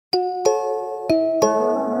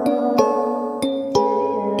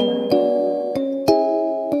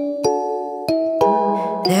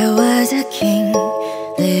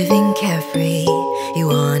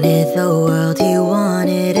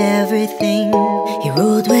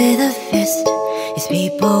ruled with a fist, his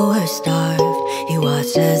people were starved. He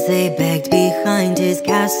watched as they begged behind his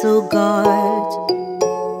castle guards.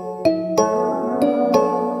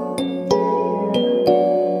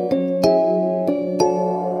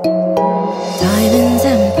 Diamonds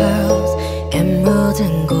and pearls, emeralds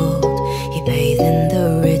and gold, he bathed in the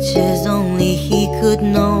riches only he could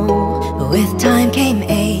know. But with time came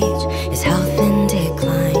age, his health in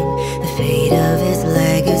decline, the fate of his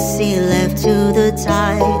legacy left to the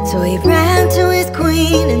tide. So he ran to his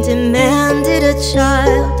queen and demanded a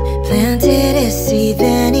child, planted his seed,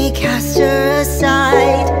 then he cast her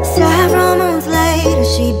aside. Several months later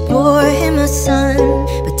she bore him a son,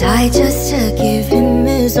 but died just to give him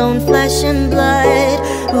his own flesh and blood.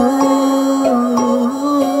 Ooh,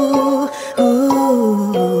 ooh.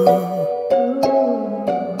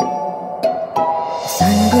 The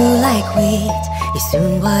son grew like wheat, he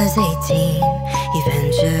soon was 18. He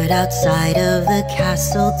ventured outside of the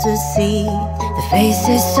castle to see the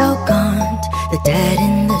faces so gaunt, the dead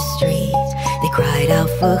in the street. They cried out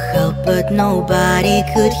for help, but nobody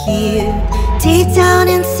could hear. Deep down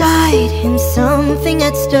inside him something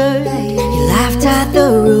had stirred. He laughed at the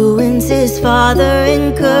ruins his father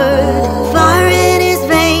incurred. Fire in his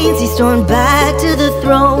veins, he stormed back to the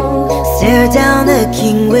throne, stared down the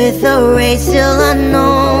king with a rage still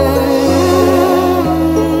unknown.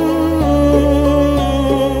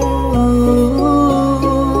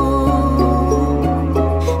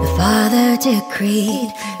 Decreed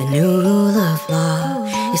the new rule of law,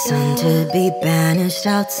 his son to be banished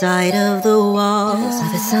outside of the walls. So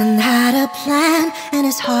the son had a plan and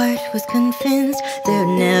his heart was convinced there'd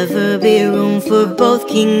never be room for both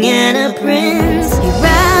king and a prince. He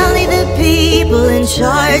rallied the people and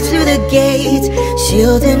charged through the gates,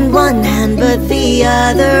 shield in one hand but the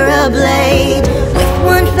other a blade. With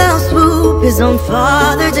one fell swoop his own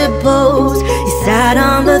father deposed, he sat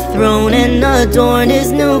on the throne and adorned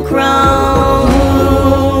his new crown.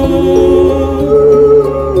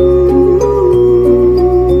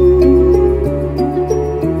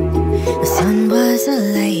 The son was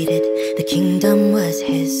elated, the kingdom was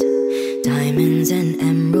his, diamonds and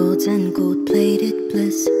emeralds and gold-plated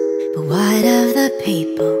bliss. But what of the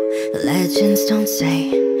people? The legends don't say.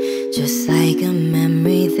 Just like a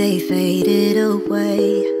memory, they faded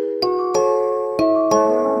away.